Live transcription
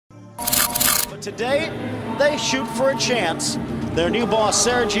But today, they shoot for a chance. Their new boss,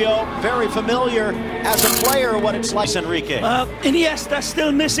 Sergio, very familiar as a player what it's like. Enrique. Iniesta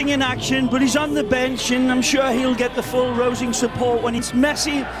still missing in action, but he's on the bench, and I'm sure he'll get the full rousing support when it's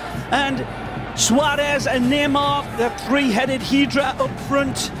Messi and Suarez and Neymar, the three-headed Hydra up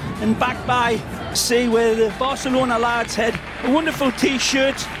front and backed by, see where the Barcelona lads head. A wonderful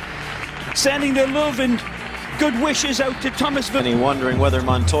T-shirt, sending their love and good wishes out to Thomas. Wondering whether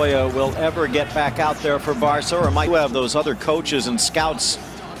Montoya will ever get back out there for Barca, or might have those other coaches and scouts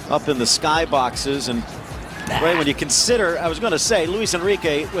up in the sky boxes. And right, when you consider, I was going to say, Luis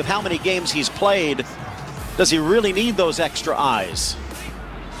Enrique, with how many games he's played, does he really need those extra eyes?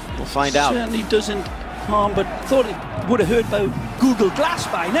 We'll find out. Certainly doesn't harm, but thought it would have heard about Google Glass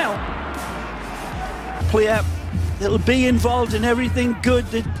by now. Player that'll be involved in everything good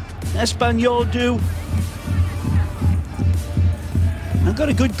that Espanyol do. I've got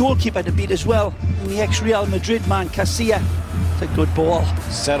a good goalkeeper to beat as well, in the ex-Real Madrid man, Casilla. It's a good ball.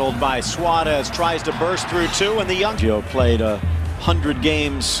 Settled by Suarez, tries to burst through two, and the young Joe played 100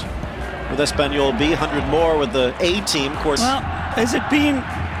 games with Espanyol B, 100 more with the A team, of course. Well, has it been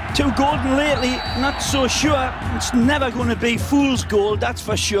too golden lately? Not so sure. It's never going to be fool's gold, that's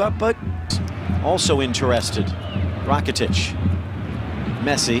for sure, but... Also interested, Rakitic.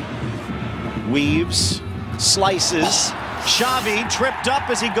 Messi weaves, slices. Xavi tripped up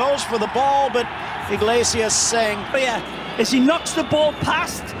as he goes for the ball, but Iglesias saying... Yeah, as he knocks the ball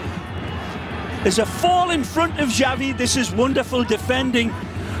past, there's a fall in front of Xavi. This is wonderful defending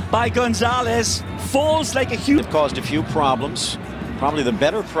by Gonzalez. Falls like a huge... It caused a few problems, probably the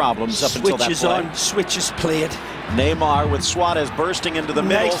better problems up until that play. Switches on, switches played. Neymar with Suarez bursting into the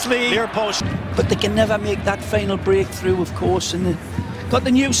middle. Nicely. Near post. But they can never make that final breakthrough, of course. And got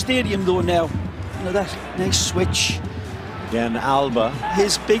the new stadium though now. You know, that nice switch. Again, Alba.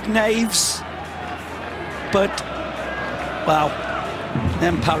 His big knives. But, wow,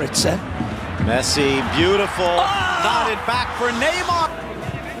 them parrots, eh? Messi, beautiful. Oh! Nodded back for Neymar.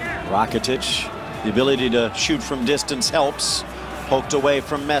 Rakitic, the ability to shoot from distance helps. Poked away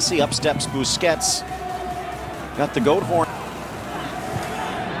from Messi, up steps Busquets. Got the goat horn.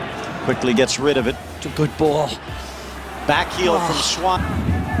 Quickly gets rid of it. It's a good ball. Back heel from Swan.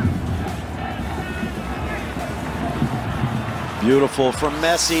 Beautiful from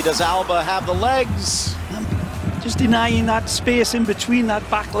Messi. Does Alba have the legs? Just denying that space in between that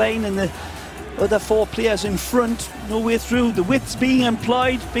back line and the other four players in front. No way through. The width's being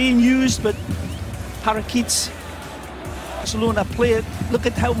employed, being used, but parakeets. Barcelona play. Look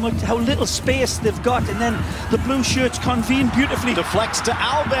at how little space they've got, and then the blue shirts convene beautifully. Deflects to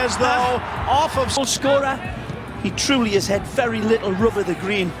Alves though, off of goal scorer. He truly has had very little rub of the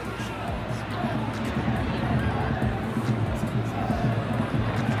green.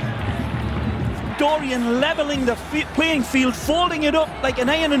 Dorian leveling the playing field, folding it up like an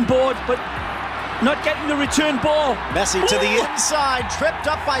ironing board, but not getting the return ball. Messi to the inside, tripped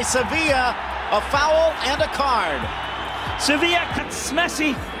up by Sevilla. A foul and a card. Sevilla cuts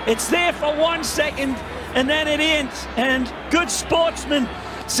Messi. It's there for 1 second, and then it ain't. And good sportsman.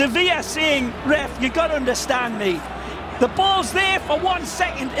 Sevilla saying, ref, you got to understand me. The ball's there for 1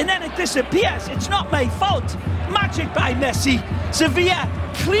 second, and then it disappears. It's not my fault. Magic by Messi. Sevilla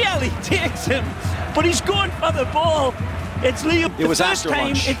clearly takes him, but he's going for the ball. It's Leo. It was the first time,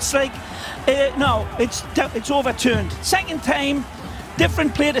 lunch. it's like, no, it's overturned. Second time,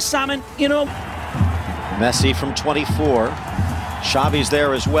 different play to Salmon, you know. Messi from 24. Xavi's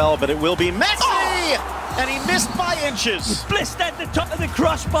there as well, but it will be Messi! Oh! And he missed by inches. Blissed at the top of the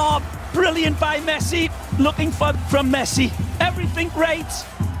crossbar. Brilliant by Messi. Looking from Messi. Everything right,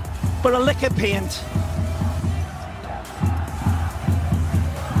 but a lick of paint.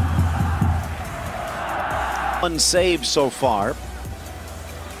 One save so far.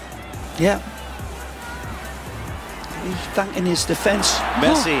 Yeah. He's thanking his defense.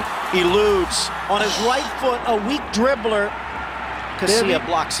 Messi eludes on his right foot, a weak dribbler. Casilla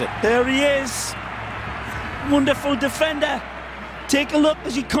blocks it. There he is. Wonderful defender. Take a look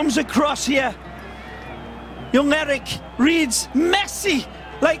as he comes across here. Young Eric reads Messi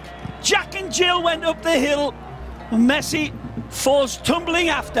like Jack and Jill went up the hill. And Messi falls tumbling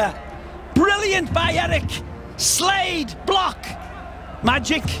after. Brilliant by Eric. Slide, block,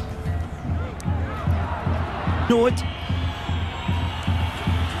 magic. Know it.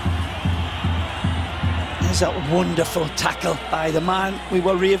 There's that wonderful tackle by the man we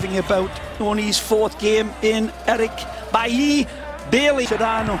were raving about. Only his 4th game in, Eric Bailly. Bailey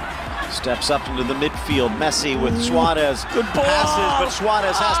Serrano steps up into the midfield. Messi with Suarez. Good ball. Passes, but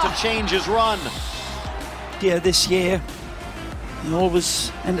Suarez has to change his run. Yeah, this year I'm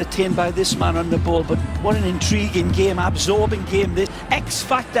always entertained by this man on the ball, but what an intriguing game, absorbing game. This X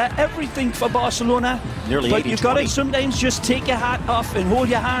factor, everything for Barcelona. Nearly 80-20. But you've got to sometimes just take your hat off and hold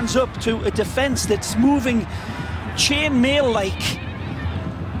your hands up to a defence that's moving chainmail-like.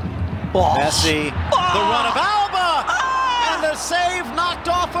 Oh. Messi, the run of Alba, and the save knocked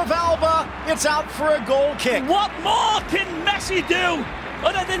off of Alba. It's out for a goal kick. What more can Messi do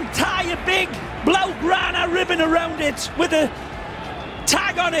other than tie a big Blaugrana ribbon around it with a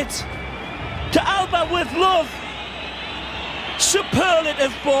tag on it to Alba with love?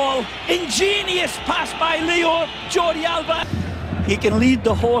 Superlative ball, ingenious pass by Leo Jordi Alba. He can lead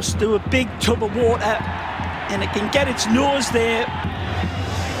the horse to a big tub of water and it can get its nose there.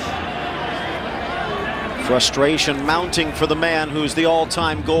 Frustration mounting for the man who's the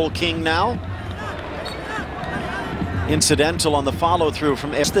all-time goal king now. Incidental on the follow-through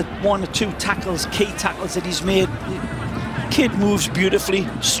from the 1 or 2 tackles, key tackles that he's made. The kid moves beautifully,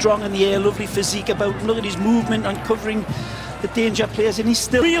 strong in the air, lovely physique about him. Look at his movement, uncovering the danger players, and he's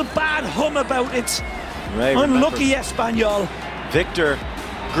still real bad hum about it. Right, unlucky Espanyol. Victor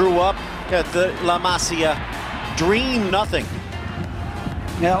grew up at the La Masia, dream nothing.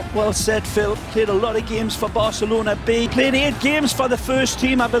 Yeah, well said, Phil. Played a lot of games for Barcelona B. Played 8 games for the first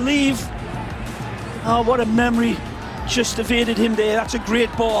team, I believe. Oh, what a memory. Just evaded him there. That's a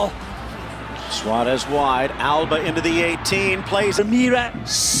great ball. Suarez wide. Alba into the 18. Plays. Ramira,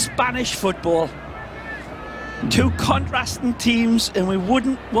 Spanish football. 2 contrasting teams, and we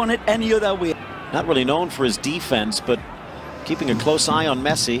wouldn't want it any other way. Not really known for his defense, but keeping a close eye on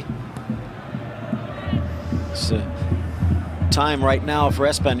Messi. It's time right now for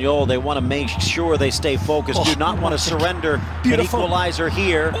Espanyol. They want to make sure they stay focused. Do not want to surrender. Beautiful. An equalizer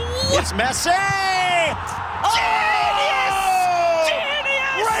here. It's Messi! Genius!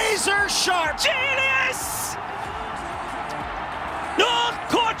 Genius! Razor sharp! Genius! No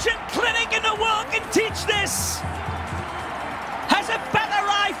coaching clinic in the world can teach this. Has a better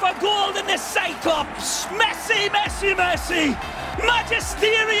eye for goal than the Cyclops. Messi, Messi, Messi.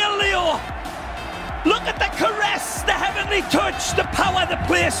 Magisterial Leo. Look at the caress, the heavenly touch, the power, the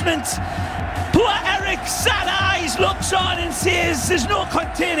placement. Poor Eric, sad eyes, looks on and says, there's no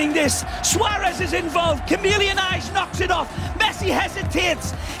containing this. Suarez is involved. Chameleon eyes knocks it off. Messi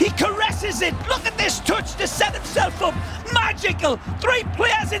hesitates. He caresses it. Look at this touch to set himself up. Magical. 3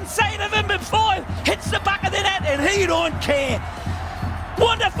 players inside of him before hits the back of the net and he don't care.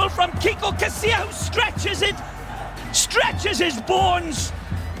 Wonderful from Kiko Casilla, who stretches it. Stretches his bones.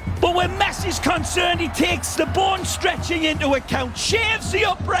 But when Messi's concerned, he takes the bone stretching into account, shaves the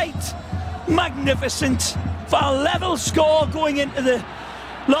upright. Magnificent for a level score going into the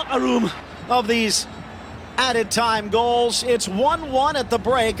locker room. Of these added time goals, it's 1-1 at the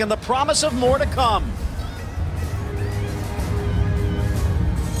break and the promise of more to come.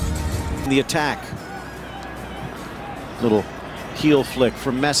 The attack. Little heel flick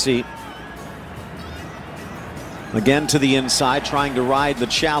from Messi. Again to the inside, trying to ride the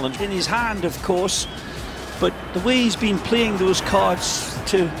challenge. In his hand, of course, but the way he's been playing those cards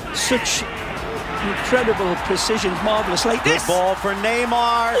to such incredible precision, marvelous. Like this. Good ball for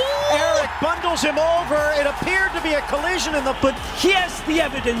Neymar. Ooh. Eric bundles him over. It appeared to be a collision in the... But here's the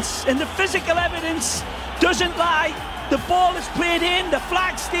evidence, and the physical evidence doesn't lie. The ball is played in, the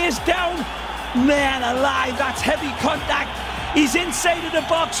flag stays down. Man alive, that's heavy contact. He's inside of the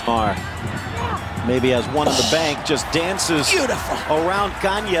box. Maybe has one in the bank, just dances beautiful around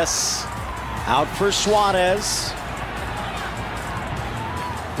Cañas. Out for Suarez.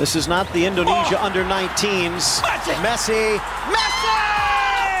 This is not the Indonesia under-19s. Messi! Messi!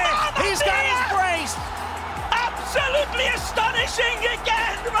 He's got his brace! Absolutely astonishing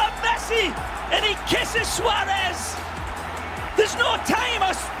again from Messi! And he kisses Suarez. There's no time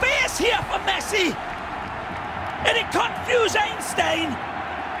or space here for Messi. And it confused Einstein.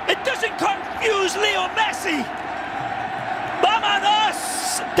 It doesn't confuse Leo Messi.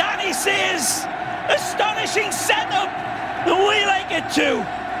 Vamonos, Danny says. Astonishing setup. And we like it too.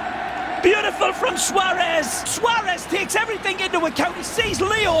 Beautiful from Suarez. Suarez takes everything into account. He sees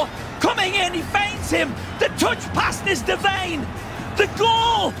Leo coming in. He finds him. The touch past is divine. The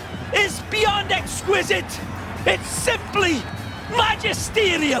goal is beyond exquisite. It's simply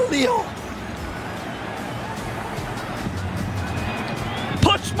magisterial, Leo.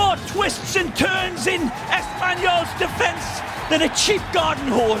 Puts more twists and turns in Espanyol's defense than a cheap garden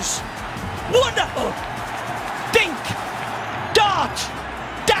hose. Wonderful. Dink. Dart.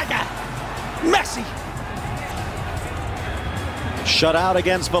 Dagger. Messi. Shut out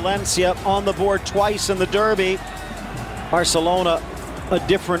against Valencia, on the board twice in the derby. Barcelona, a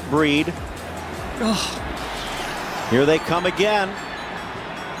different breed. Oh. Here they come again.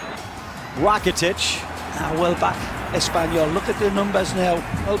 Rakitic. Now well back, Espanyol. Look at the numbers now.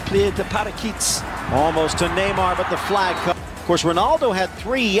 Well played, the Parakeets. Almost to Neymar, but the flag comes. Of course, Ronaldo had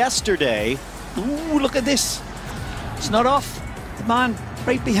 3 yesterday. Ooh, look at this. It's not off. The man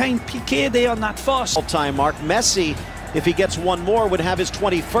right behind Piqué there on that fast. All-time mark. Messi, if he gets one more, would have his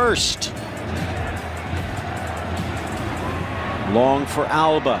 21st. Long for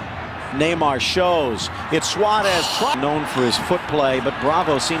Alba. Neymar shows. It's Suarez. Known for his foot play, but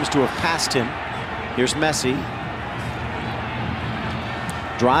Bravo seems to have passed him. Here's Messi.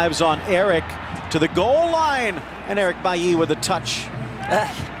 Drives on Eric to the goal line. And Eric Bailly with a touch.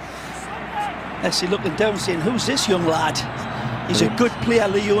 Messi looking down saying, who's this young lad? He's a good player,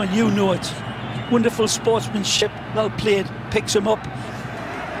 Leo, and you know it. Wonderful sportsmanship. Well played. Picks him up.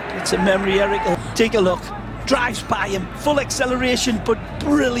 It's a memory, Eric. Take a look. Drives by him. Full acceleration, but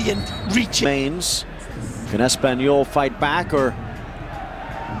brilliant reaching. Can Espanyol fight back, or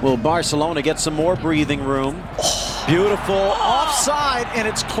will Barcelona get some more breathing room? Beautiful offside, and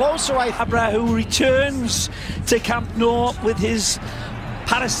it's closer. Abra, who returns to Camp Nou with his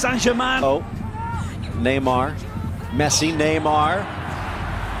Paris Saint-Germain. Oh, Neymar, Messi, Neymar,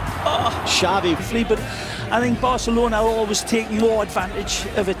 Xavi. But I think Barcelona are always taking more advantage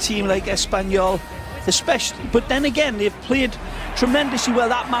of a team like Espanyol, especially. But then again, they've played tremendously well.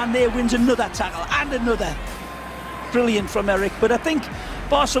 That man there wins another tackle and another. Brilliant from Eric. But I think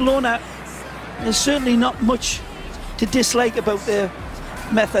Barcelona, there's certainly not much to dislike about their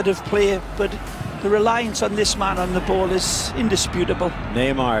method of play, but the reliance on this man on the ball is indisputable.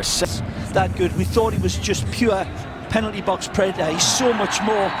 Neymar. That good. We thought he was just pure penalty box predator. He's so much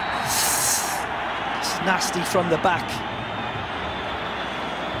more. It's nasty from the back.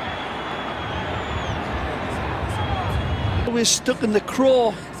 We're stuck in the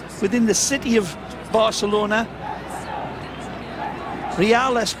craw within the city of Barcelona.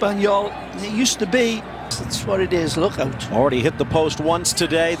 Real Espanyol, it used to be. That's what it is. Look out. Already hit the post once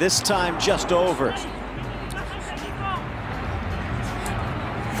today, this time just over.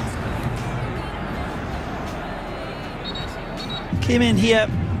 Came in here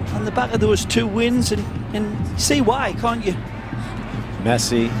on the back of those 2 wins, and see why, can't you?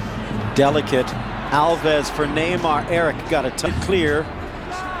 Messi, delicate. Alves for Neymar. Eric got it clear.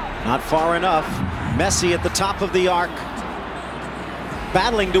 Not far enough. Messi at the top of the arc,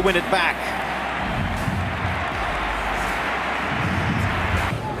 battling to win it back.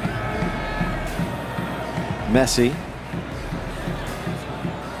 Messi.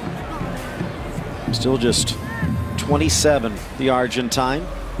 Still just 27, the Argentine.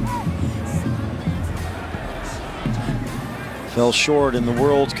 Fell short in the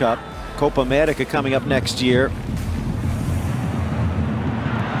World Cup. Copa America coming up next year.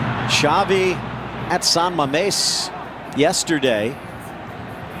 Xavi at San Mamés yesterday.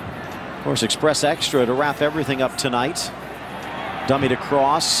 Of course, Express Extra to wrap everything up tonight. Dummy to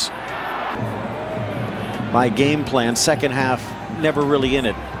cross. By game plan, second half never really in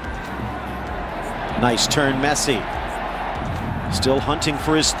it. Nice turn, Messi. Still hunting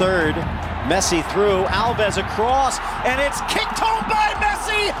for his 3rd. Messi through, Alves across, and it's kicked home by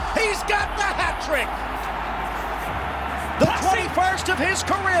Messi. He's got the hat-trick. The 21st of his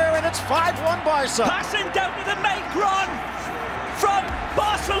career, and it's 5-1 Barca. Passing down to the Macron from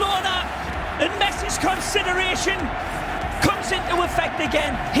Barcelona, and Messi's consideration comes into effect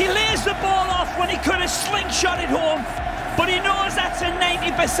again. He lays the ball off when he could have slingshot it home, but he knows that's a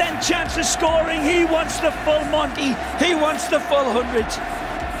 90% chance of scoring. He wants the full Monty. He wants the full 100.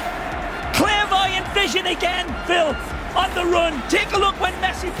 Clairvoyant vision again, Phil, on the run. Take a look when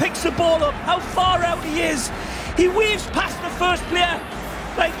Messi picks the ball up, how far out he is. He weaves past the first player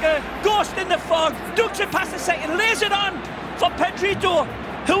like a ghost in the fog, dukes it past the second, lays it on for Pedrito,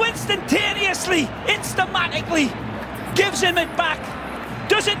 who instantaneously, instamatically gives him it back.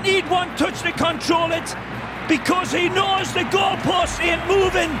 Doesn't need one touch to control it, because he knows the goalpost ain't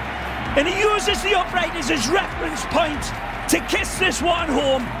moving, and he uses the upright as his reference point to kiss this one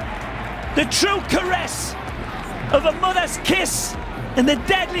home. The true caress of a mother's kiss and the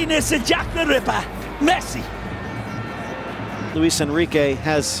deadliness of Jack the Ripper, Messi. Luis Enrique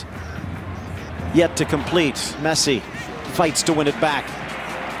has yet to complete. Messi fights to win it back.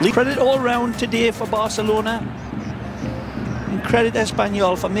 Credit all round today for Barcelona, and credit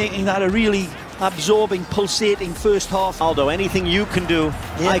Espanyol for making that a really absorbing, pulsating first half. Ronaldo, anything you can do,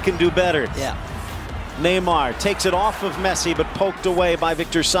 I can do better. Yeah. Neymar takes it off of Messi, but poked away by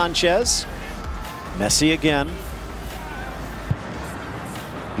Victor Sanchez. Messi again.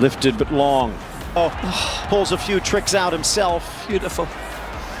 Lifted but long. Oh, pulls a few tricks out himself. Beautiful.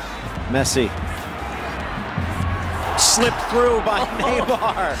 Messi. slipped through by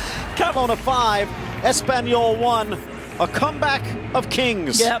Neymar. Barcelona 5, Espanyol 1. A comeback of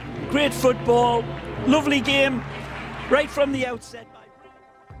kings. Yep, great football, lovely game right from the outset.